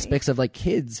funny. aspects of like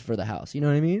kids for the house. You know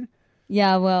what I mean?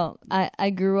 Yeah, well, I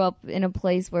grew up in a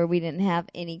place where we didn't have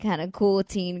any kind of cool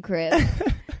teen crib.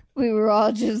 We were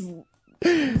all just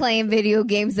playing video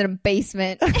games in a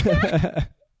basement.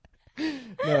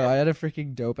 No, I had a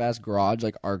freaking dope ass garage,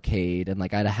 like arcade, and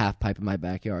like I had a half pipe in my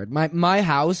backyard. My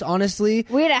house, honestly,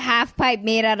 We had a half pipe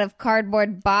made out of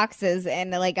cardboard boxes and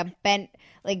like a bent,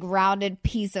 like rounded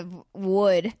piece of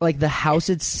wood. like the house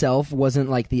itself wasn't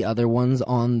like the other ones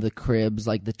on the Cribs,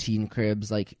 like the Teen Cribs,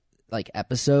 like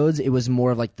episodes. It was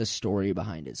more of like the story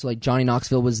behind it. So like Johnny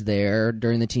Knoxville was there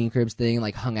during the Teen Cribs thing,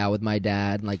 like hung out with my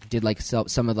dad and like did like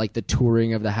some of like the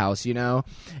touring of the house, you know.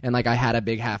 And like I had a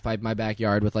big half pipe in my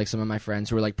backyard with like some of my friends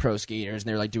who were like pro skaters, and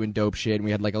they were like doing dope shit, and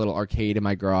we had like a little arcade in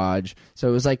my garage. So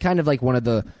it was like kind of like one of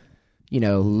the, you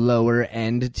know, lower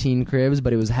end Teen Cribs,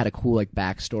 but it had a cool like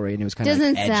backstory, and it was kind of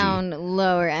Doesn't like, edgy. sound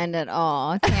lower end at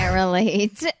all. Can't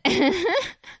relate.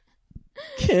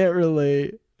 Can't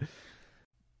relate.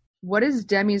 What is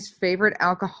Demi's favorite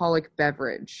alcoholic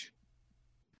beverage?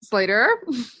 Slater?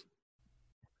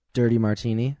 Dirty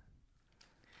martini.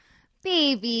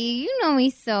 Baby, you know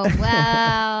me so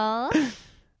well.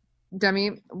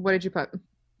 Demi, what did you put?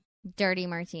 Dirty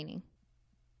martini.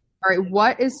 All right,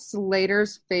 what is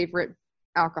Slater's favorite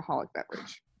alcoholic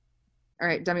beverage? All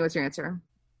right, Demi, what's your answer?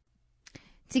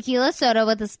 Tequila soda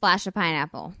with a splash of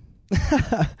pineapple.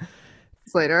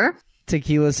 Slater?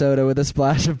 Tequila soda with a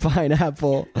splash of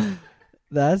pineapple.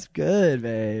 That's good,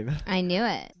 babe. I knew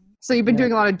it. So you've been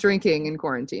doing a lot of drinking in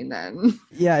quarantine then.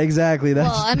 Yeah, exactly.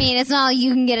 Well, I mean, it's not like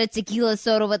you can get a tequila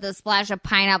soda with a splash of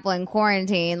pineapple in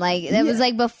quarantine. Like, it was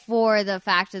like before the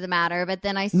fact of the matter. But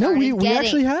then I started we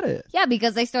actually had it. Yeah,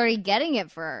 because I started getting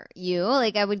it for you.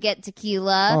 Like, I would get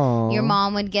tequila. Aww. Your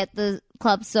mom would get the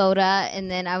club soda. And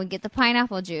then I would get the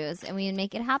pineapple juice. And we would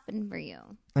make it happen for you.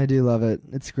 I do love it.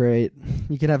 It's great.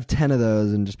 You could have 10 of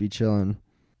those and just be chilling.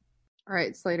 All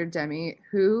right, Slater, Demi,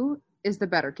 who is the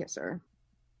better kisser?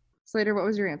 Slater, what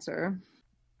was your answer?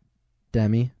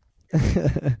 Demi.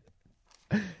 I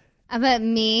bet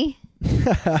me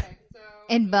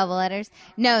in bubble letters.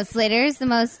 No, Slater is the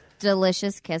most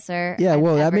delicious kisser. Yeah, I've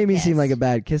that ever made me kissed. seem like a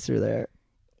bad kisser there.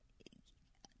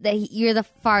 You're the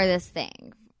farthest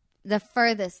thing. The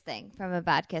furthest thing from a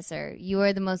bad kisser. You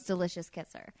are the most delicious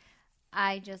kisser.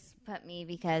 I just put me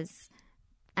because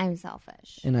I'm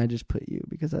selfish. And I just put you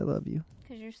because I love you.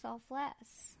 Because you're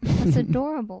selfless. That's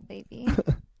adorable, baby.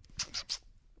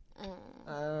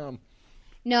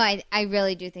 No, I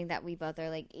really do think that we both are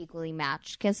like equally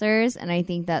matched kissers, and I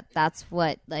think that that's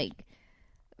what like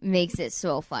makes it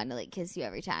so fun to like kiss you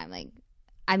every time. Like,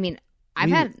 I mean, I've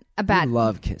had a bad. We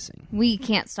love kissing. We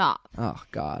can't stop. Oh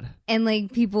God. And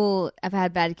like people, I've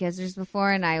had bad kissers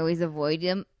before, and I always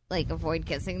avoid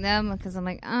kissing them because I'm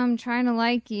like, I'm trying to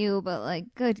like you, but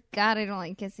like, good God, I don't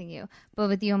like kissing you. But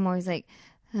with you, I'm always like.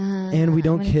 And we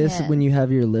don't kiss when you have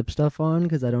your lip stuff on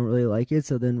because I don't really like it.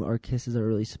 So then our kisses are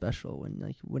really special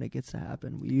when it gets to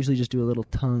happen. We usually just do a little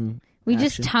tongue. We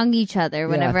just tongue each other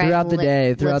whenever throughout the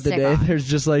day. Off. There's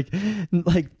just like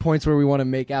points where we want to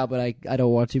make out, but I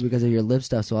don't want to because of your lip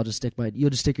stuff. So I'll just you'll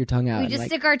just stick your tongue out. We just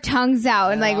stick our tongues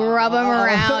out and like rub them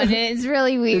around. And it's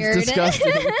really weird. It's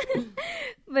disgusting.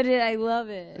 But I love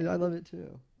it. I love it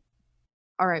too.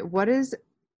 All right, what is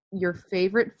your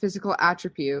favorite physical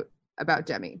attribute about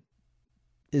Demi?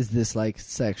 Is this like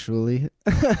sexually?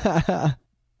 I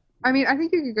mean, I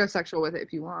think you could go sexual with it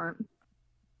if you want.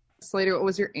 Slater, what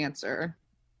was your answer?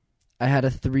 I had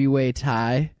a 3-way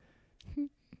tie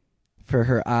for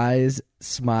her eyes,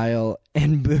 smile,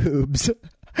 and boobs.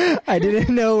 I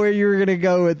didn't know where you were going to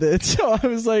go with it. So I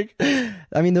was like,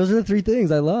 I mean, those are the 3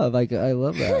 things I love. Like, I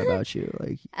love that about you.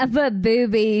 Like, I put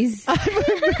boobies. I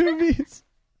put boobies.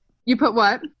 You put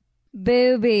what?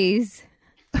 Boobies.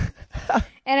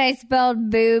 And I spelled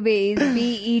boobies.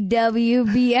 BEWBIES.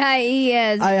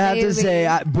 I have to say,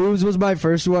 boobs was my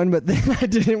first one, but then I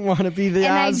didn't want to be the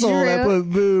asshole that put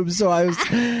boobs, so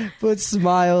I put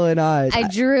smile and eyes. I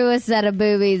drew a set of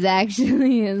boobies,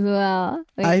 actually, as well.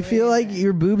 I feel like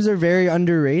your boobs are very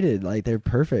underrated. Like, they're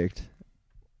perfect.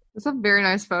 It's a very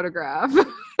nice photograph.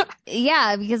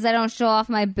 Yeah, because I don't show off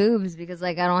my boobs because,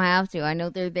 like, I don't have to. I know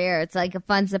they're there. It's like a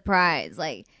fun surprise.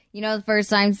 Like, you know, the first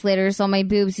time Slater saw my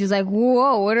boobs, he was like,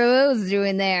 whoa, what are those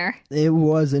doing there? It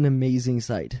was an amazing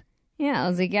sight. Yeah, I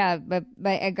was like, yeah, but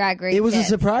I got great It was tits. a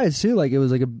surprise, too. Like, it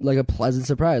was like a pleasant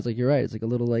surprise. Like, you're right. It's like a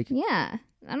little, like... Yeah,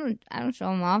 I don't show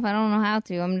them off. I don't know how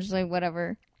to. I'm just like,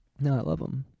 whatever. No, I love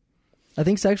them. I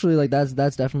think sexually, like, that's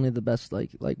definitely the best,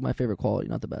 like my favorite quality.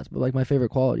 Not the best, but, like, my favorite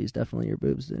quality is definitely your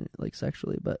boobs, like,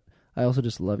 sexually. But I also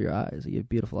just love your eyes. You have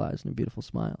beautiful eyes and a beautiful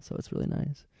smile, so it's really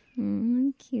nice.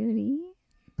 Cutie.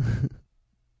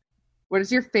 What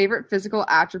is your favorite physical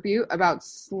attribute about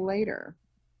Slater?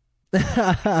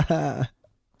 I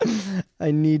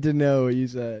need to know what you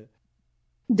said.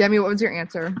 Demi, what was your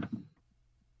answer?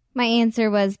 My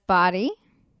answer was body,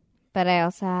 but I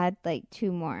also had, like,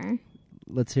 2 more.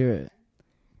 Let's hear it.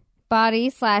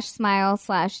 Body/smile/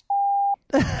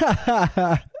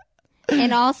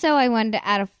 And also, I wanted to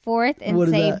add a 4th and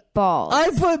say balls. I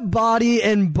put body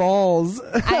and balls.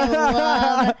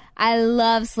 I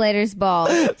love Slater's balls.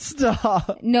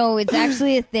 Stop. No, it's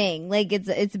actually a thing. Like,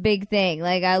 it's a big thing.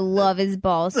 Like, I love his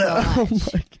balls so much. Oh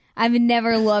my. I've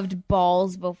never loved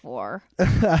balls before.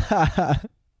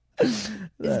 It's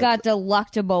got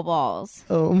delectable balls.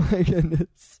 Oh my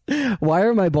goodness. Why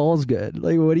are my balls good?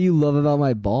 Like, what do you love about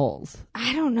my balls?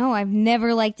 I don't know. I've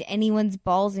never liked anyone's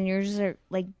balls, and yours are,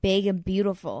 like, big and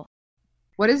beautiful.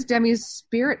 What is Demi's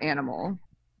spirit animal?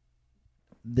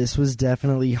 This was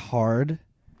definitely hard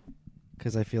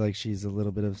because I feel like she's a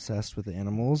little bit obsessed with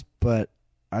animals, but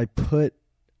I put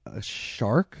a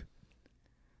shark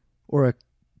or a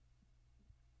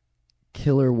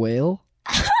killer whale.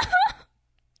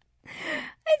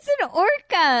 It's an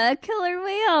orca, a killer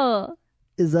whale.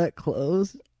 Is that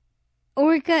close?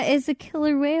 Orca is a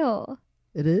killer whale.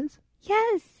 It is?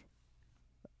 Yes.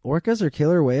 Orcas are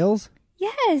killer whales?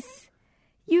 Yes.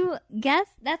 You guess?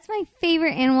 That's my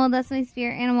favorite animal. That's my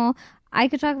spirit animal. I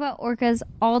could talk about orcas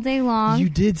all day long. You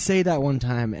did say that one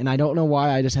time, and I don't know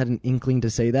why. I just had an inkling to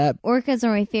say that. Orcas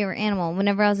are my favorite animal.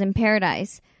 Whenever I was in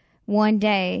paradise, one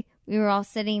day we were all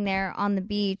sitting there on the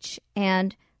beach,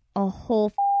 and a whole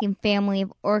f***ing family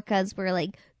of orcas were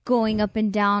like going up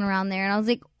and down around there, and I was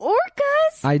like,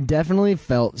 orcas? I definitely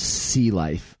felt sea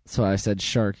life, so I said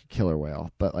shark, killer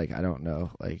whale, but like I don't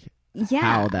know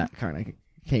how that kind of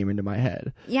came into my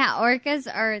head. Yeah, orcas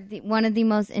are one of the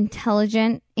most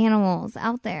intelligent animals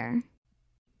out there.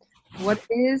 What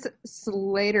is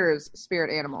Slater's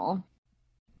spirit animal?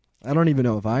 I don't even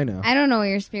know if I know. I don't know what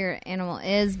your spirit animal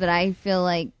is, but I feel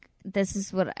like this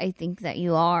is what I think that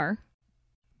you are.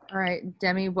 All right,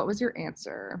 Demi, what was your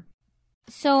answer?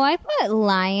 So I put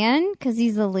lion because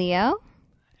he's a Leo.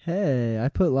 Hey, I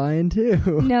put lion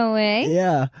too. No way.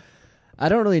 Yeah. I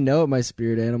don't really know what my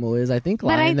spirit animal is. I think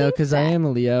lion though, because I am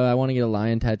a Leo. I want to get a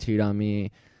lion tattooed on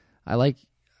me. I like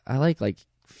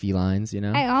felines, you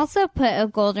know. I also put a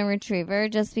golden retriever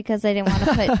just because I didn't want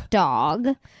to put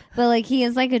dog, but like he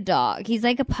is like a dog. He's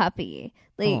like a puppy.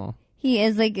 Like he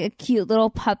is like a cute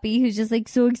little puppy who's just like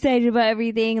so excited about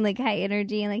everything and like high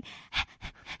energy and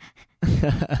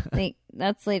like like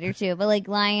that's Slater too. But like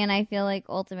lion, I feel like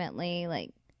ultimately like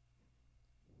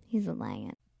he's a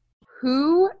lion.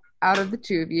 Who out of the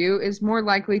two of you is more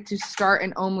likely to start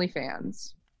an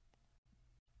OnlyFans?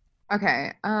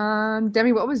 Okay.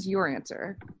 Demi, what was your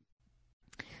answer?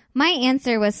 My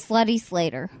answer was Slutty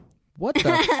Slater. What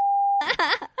the?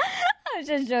 I was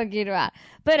just joking around.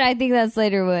 But I think that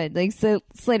Slater would. Like, so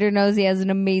Slater knows he has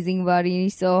an amazing body and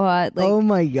he's so hot. Like, oh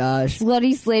my gosh.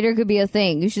 Slutty Slater could be a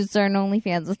thing. You should start an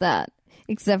OnlyFans with that.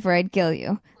 Except for I'd kill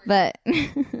you. But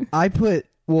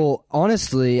Well,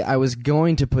 honestly, I was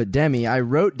going to put Demi. I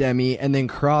wrote Demi and then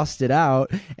crossed it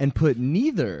out and put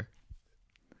neither.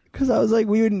 Because I was like,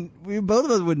 both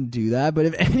of us wouldn't do that. But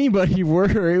if anybody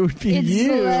were, it would be it's you.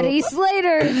 Slutty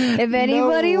Slater. If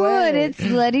anybody would, it's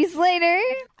Slutty Slater.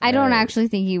 I don't actually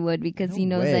think he would because he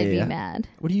knows I'd be mad.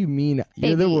 What do you mean?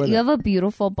 Baby, you have a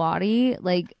beautiful body.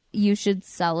 Like, you should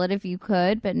sell it if you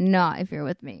could, but not if you're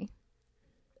with me.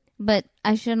 But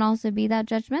I shouldn't also be that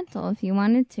judgmental if you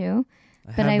wanted to.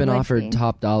 I have been offered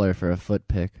top dollar for a foot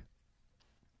pic,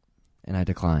 and I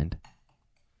declined.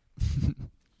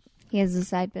 He has a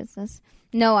side business.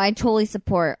 No, I totally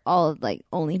support all of like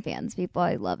OnlyFans people.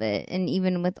 I love it. And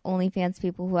even with OnlyFans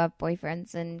people who have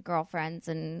boyfriends and girlfriends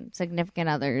and significant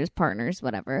others, partners,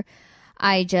 whatever,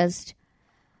 I just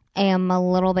am a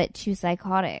little bit too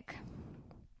psychotic.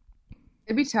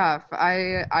 It'd be tough.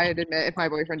 I'd admit if my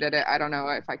boyfriend did it, I don't know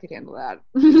if I could handle that.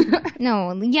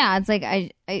 No, yeah, it's like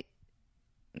I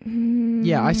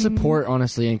Yeah, I support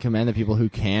honestly and commend the people who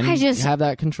can have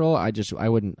that control. I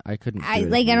couldn't.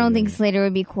 I don't think Slater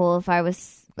would be cool if I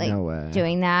was like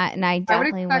doing that, and I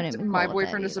definitely wouldn't be cool my with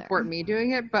boyfriend it to support me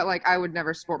doing it, but like I would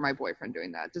never support my boyfriend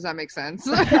doing that. Does that make sense?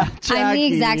 I'm the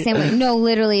exact same way. No,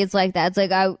 literally, it's like that. It's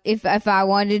like if I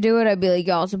wanted to do it, I'd be like,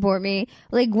 y'all support me.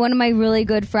 Like one of my really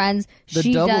good friends,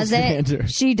 she does it.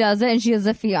 She does it, and she has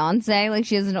a fiance. Like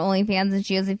she has an OnlyFans, and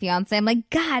she has a fiance. I'm like,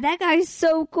 God, that guy's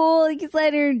so cool. Like he's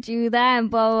letting her do that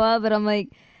and blah blah blah. But I'm like,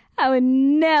 I would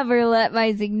never let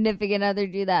my significant other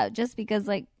do that just because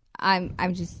like.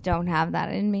 I just don't have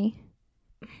that in me.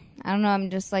 I don't know.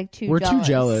 I'm just like too jealous. We're too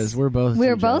jealous.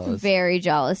 We're both very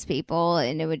jealous people,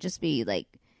 and it would just be like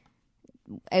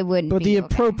it wouldn't. But be the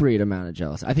appropriate amount of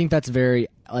jealous. I think that's very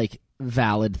like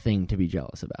valid thing to be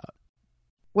jealous about.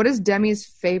 What is Demi's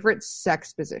favorite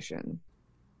sex position?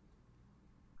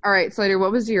 All right, Slater,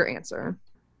 what was your answer?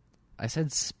 I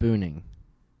said spooning,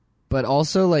 but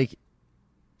also like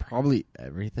probably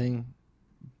everything.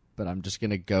 But I'm just going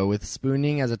to go with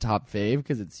spooning as a top fave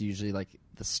because it's usually like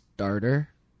the starter.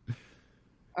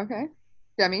 Okay.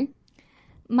 Demi?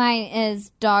 Mine is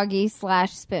doggy /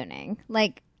 spooning.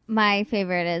 Like my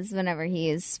favorite is whenever he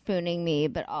is spooning me,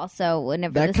 but also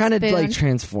whenever that kind of like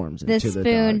transforms into the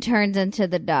spoon dog. Turns into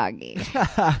the doggy.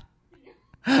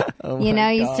 Oh you know,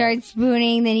 you gosh. start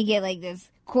spooning, then you get like this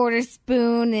quarter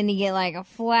spoon, then you get like a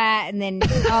flat, and then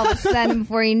all of a sudden,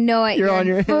 before you know it, you're on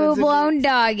your full blown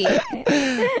doggy.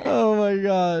 Oh my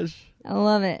gosh. I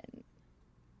love it.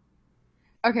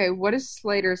 Okay, what is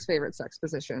Slater's favorite sex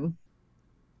position?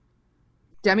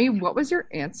 Demi, what was your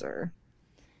answer?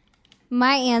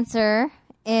 My answer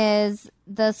is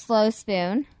the slow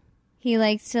spoon. He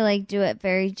likes to like do it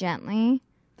very gently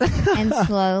and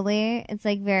slowly. It's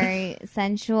like very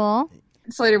sensual.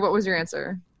 Slater, what was your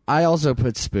answer? I also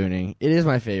put spooning. It is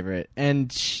my favorite.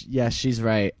 And yes, she's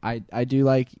right. I do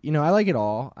like, I like it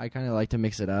all. I kind of like to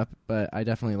mix it up, but I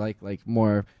definitely like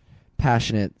more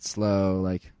passionate, slow,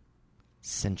 like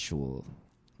sensual,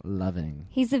 loving.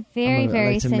 He's a very,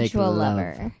 very like to make sensual love.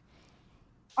 lover.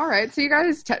 All right, so you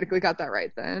guys technically got that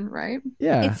right then, right?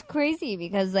 Yeah. It's crazy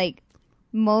because, like,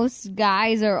 most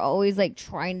guys are always, like,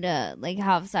 trying to, like,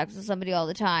 have sex with somebody all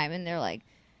the time. And they're like,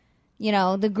 you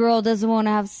know, the girl doesn't want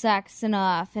to have sex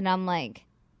enough. And I'm like,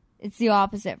 it's the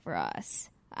opposite for us.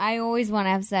 I always want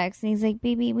to have sex. And he's like,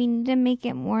 baby, we need to make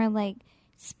it more, like,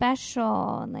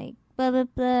 special and, like, blah, blah,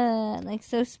 blah. Like,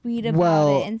 so sweet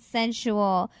about it and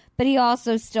sensual. But he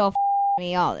also still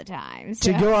me all the time.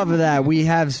 So. To go off of that, we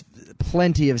have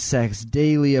plenty of sex,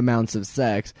 daily amounts of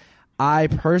sex. I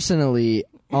personally,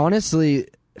 honestly,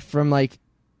 from like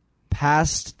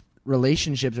past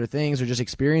relationships or things or just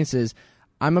experiences,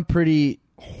 I'm a pretty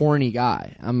horny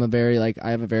guy. I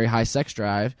have a very high sex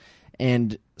drive,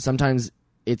 and sometimes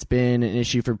it's been an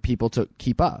issue for people to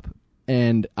keep up.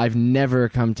 And I've never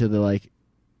come to the like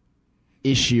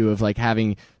issue of like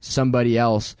having somebody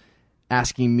else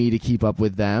asking me to keep up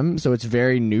with them. So it's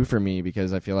very new for me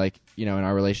because I feel like, you know, in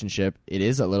our relationship, it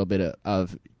is a little bit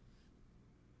of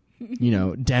you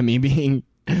know, Demi being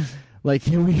like,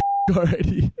 can we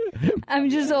already? I'm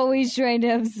just always trying to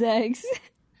have sex.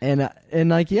 And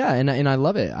like, yeah, and I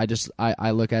love it.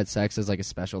 I look at sex as like a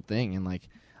special thing, and like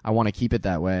I want to keep it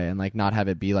that way and like not have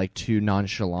it be like too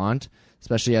nonchalant,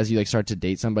 especially as you like start to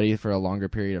date somebody for a longer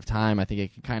period of time. I think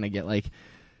it can kind of get like,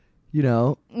 you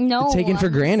know, taken for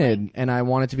granted. Like, and I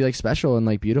want it to be like special and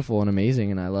like beautiful and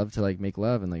amazing. And I love to like make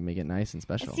love and like make it nice and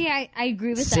special. See, I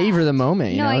agree with that. Savor the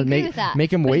moment. You know? I agree with that.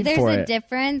 Make them wait for it. There's a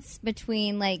difference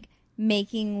between like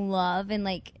making love and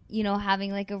like, you know,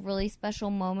 having like a really special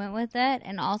moment with it,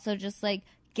 and also just like,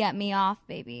 get me off,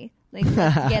 baby. Like,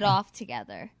 let's get off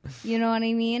together. You know what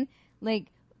I mean? Like,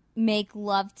 make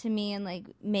love to me and like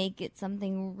make it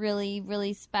something really,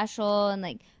 really special, and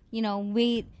like, you know,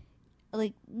 wait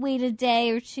a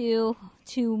day or two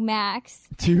max.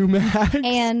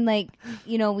 And like,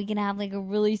 you know, we can have like a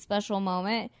really special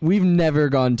moment. We've never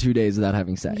gone 2 days without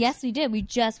having sex. Yes, we did. We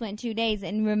just went 2 days,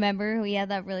 and remember, we had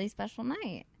that really special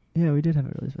night. Yeah, we did have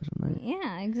a really special night.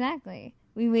 Yeah, exactly.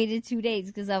 We waited 2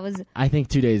 days because I think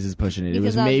 2 days is pushing it. It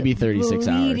was maybe 36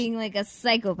 hours. Bleeding like a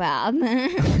psychopath.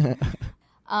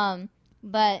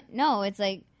 But no, it's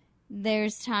like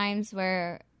there's times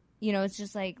where, you know, it's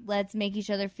just like, let's make each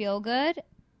other feel good.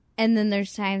 And then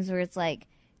there's times where it's like,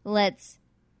 let's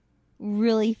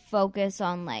really focus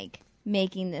on like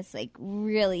making this like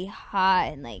really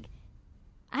hot and like,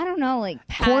 I don't know, like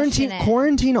passionate.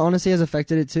 Quarantine honestly has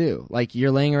affected it too. Like,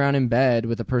 you're laying around in bed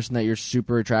with a person that you're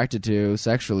super attracted to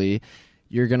sexually,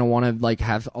 you're going to want to like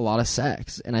have a lot of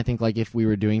sex. And I think like if we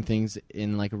were doing things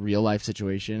in like a real life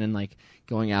situation and like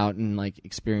going out and like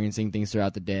experiencing things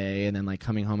throughout the day and then like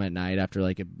coming home at night after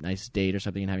like a nice date or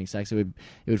something and having sex, it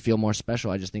would feel more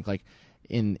special. I just think like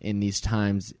in these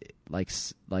times, like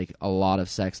a lot of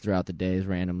sex throughout the days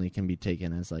randomly can be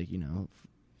taken as like, you know,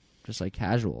 just like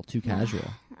casual, too casual.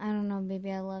 I don't know,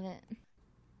 baby. I love it.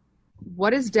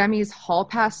 What is Demi's hall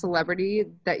pass celebrity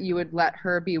that you would let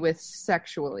her be with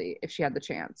sexually if she had the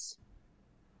chance?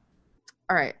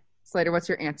 All right, Slater, what's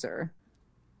your answer?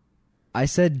 I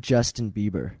said Justin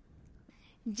Bieber.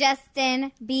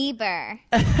 Justin Bieber.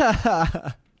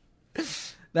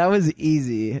 That was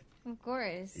easy. Of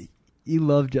course. You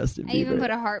love Justin Bieber. I even put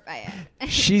a heart by it.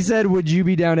 She said, would you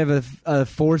be down to have a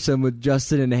foursome with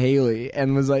Justin and Haley? And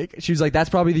she was like, that's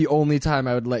probably the only time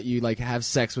I would let you like have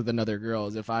sex with another girl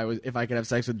is if I could have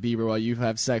sex with Bieber while you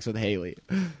have sex with Haley.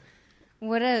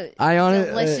 What a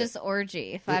delicious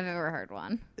orgy, if I've ever heard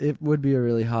one. It would be a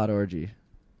really hot orgy.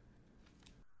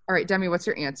 All right, Demi, what's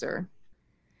your answer?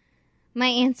 My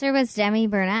answer was Demi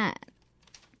Burnett.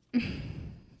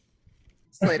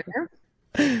 Slater?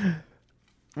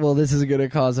 Well, this is going to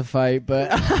cause a fight, but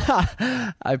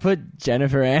I put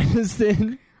Jennifer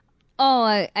Aniston. Oh,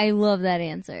 I love that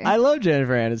answer. I love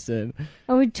Jennifer Aniston.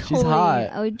 She's hot.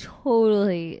 I would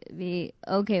totally be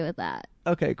okay with that.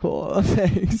 Okay, cool.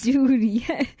 Thanks. Dude,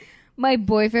 yeah. My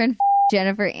boyfriend,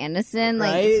 Jennifer Aniston,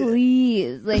 like, right?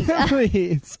 Please. Like,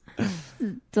 please.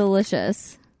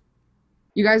 Delicious.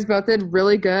 You guys both did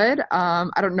really good. I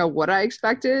don't know what I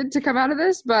expected to come out of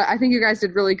this, but I think you guys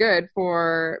did really good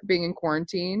for being in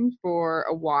quarantine for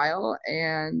a while,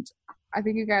 and I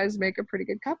think you guys make a pretty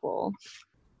good couple.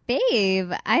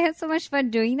 Babe, I had so much fun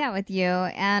doing that with you,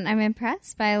 and I'm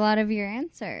impressed by a lot of your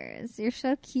answers. You're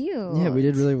so cute. Yeah, we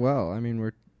did really well. I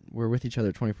mean, we're with each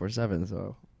other 24/7,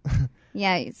 so.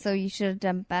 Yeah, so you should have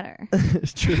done better.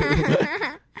 It's true.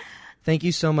 Thank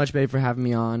you so much, babe, for having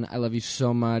me on. I love you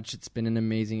so much. It's been an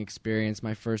amazing experience.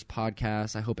 My first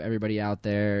podcast. I hope everybody out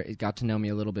there got to know me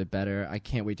a little bit better. I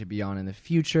can't wait to be on in the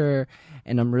future.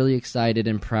 And I'm really excited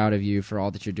and proud of you for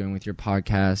all that you're doing with your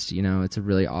podcast. You know, it's a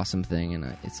really awesome thing,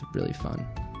 and it's really fun.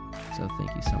 So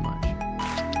thank you so much.